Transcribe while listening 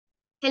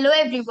Hello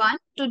everyone.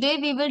 Today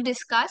we will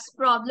discuss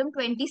problem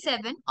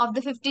 27 of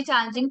the 50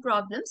 challenging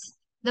problems.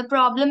 The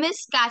problem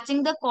is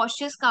catching the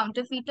cautious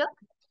counterfeiter.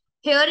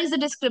 Here is the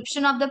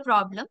description of the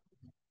problem.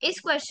 इस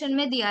question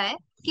में दिया है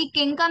कि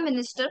king का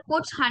minister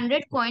puts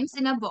 100 coins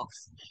in a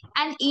box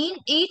and in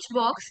each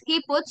box he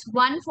puts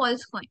one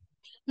false coin.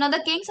 Now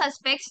the king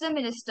suspects the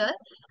minister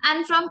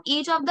and from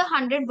each of the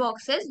 100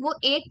 boxes वो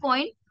एक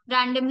coin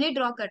randomly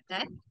draw करता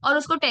है और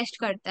उसको test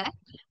करता है.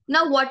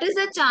 Now what is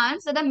the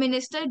chance that the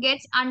minister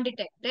gets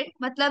undetected?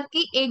 मतलब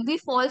कि एक भी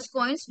false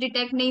coins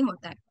detect नहीं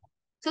होता है.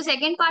 So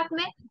second part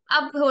में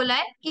अब बोला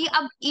है कि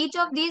अब each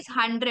of these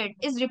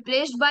 100 is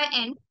replaced by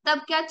n,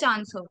 तब क्या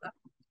chance होगा.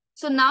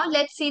 So now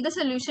let's see the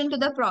solution to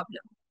the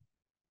problem.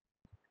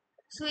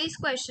 So इस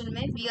question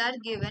में we are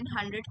given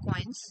 100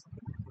 coins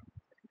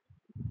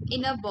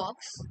in a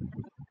box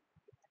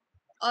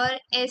और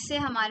ऐसे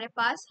हमारे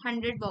पास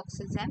 100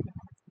 boxes हैं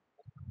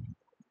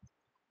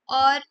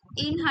और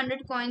इन 100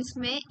 coins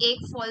में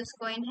एक false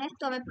coin है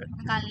तो हमें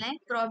निकालना है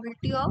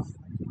probability of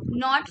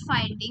not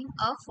finding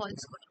a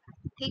false coin.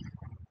 ठीक.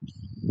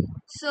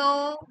 So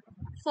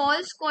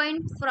false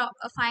coin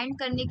find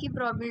करने की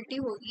probability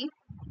होगी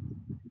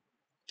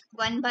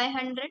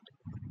 1/100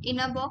 in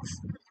a box.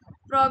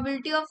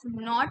 Probability of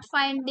not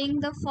finding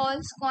the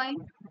false coin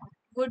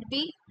would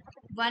be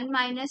 1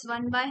 minus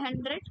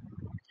 1/100,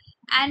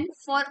 and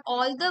for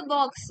all the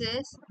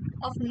boxes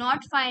of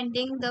not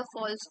finding the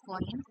false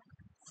coin,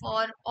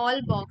 for all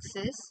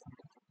boxes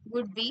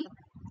would be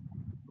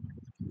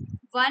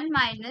 1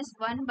 minus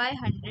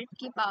 1/100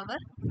 की power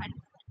 100.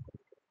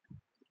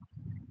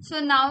 So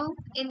now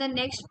in the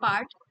next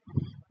part,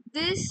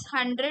 this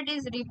 100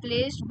 is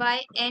replaced by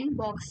n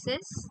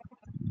boxes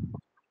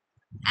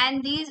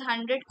and these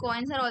 100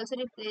 coins are also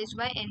replaced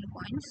by n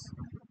coins.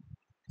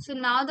 So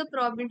now the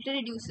probability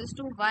reduces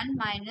to 1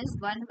 minus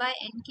 1 by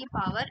n की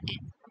power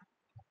n.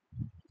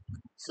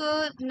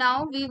 So now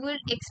we will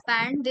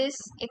expand this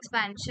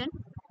expansion.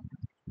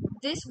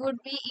 This would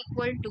be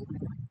equal to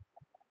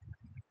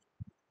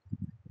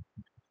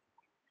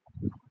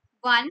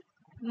 1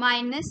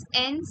 minus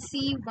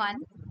nc1,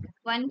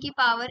 1 की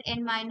power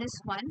n minus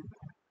 1,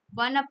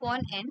 1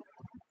 upon n,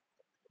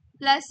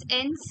 plus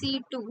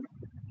nc2,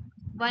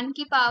 1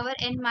 की power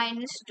n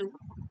minus 2,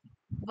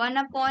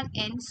 1 upon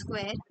n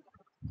square,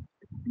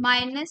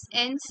 minus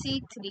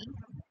nc3,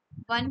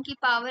 1 की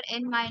power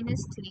n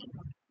minus 3,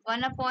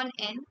 1 upon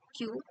n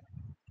cube,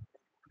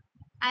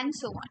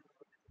 and so on.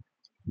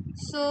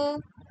 So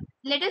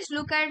let us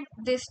look at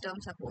this term.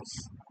 Suppose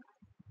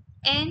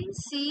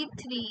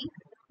nc3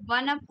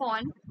 1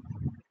 upon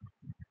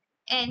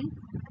n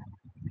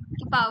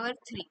की power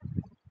 3.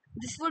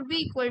 This would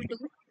be equal to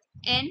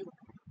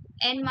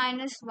n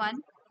minus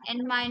 1,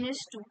 n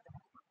minus 2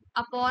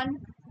 upon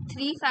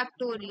 3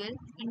 factorial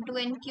into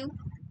n cube.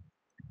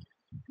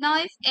 Now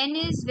if n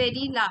is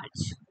very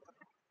large,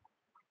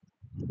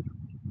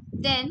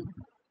 then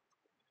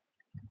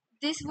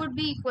this would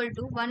be equal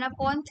to 1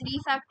 upon 3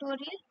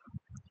 factorial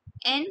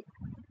n,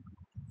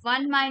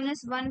 1 minus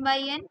 1 by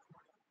n,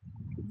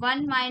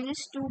 1 minus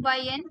 2 by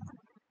n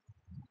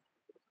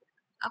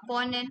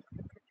upon n.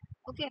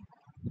 Okay,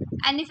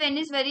 and if n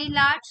is very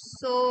large,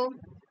 so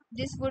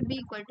this would be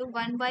equal to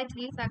 1 by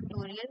 3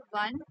 factorial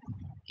 1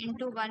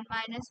 into 1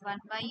 minus 1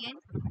 by n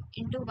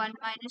into 1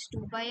 minus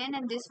 2 by n,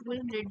 and this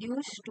will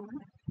reduce to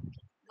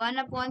 1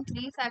 upon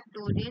 3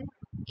 factorial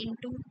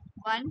into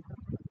 1,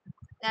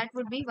 that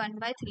would be 1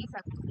 by 3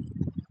 factorial.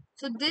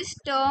 So this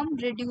term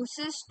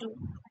reduces to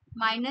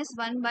minus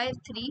 1 by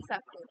 3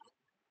 factorial.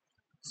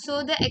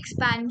 So the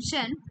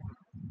expansion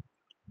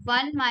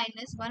 1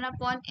 minus 1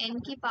 upon n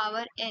की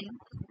power n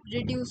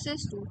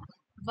reduces to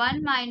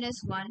 1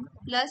 minus 1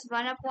 plus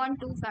 1 upon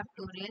 2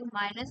 factorial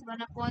minus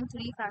 1 upon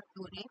 3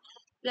 factorial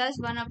plus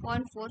 1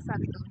 upon 4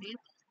 factorial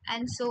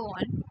and so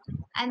on,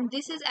 and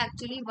this is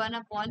actually 1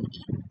 upon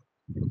e.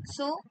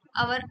 So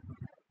our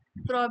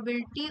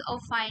probability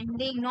of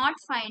not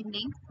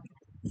finding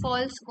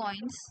false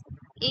coins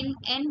in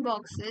n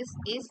boxes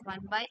is 1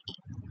 by e.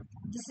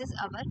 This is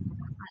our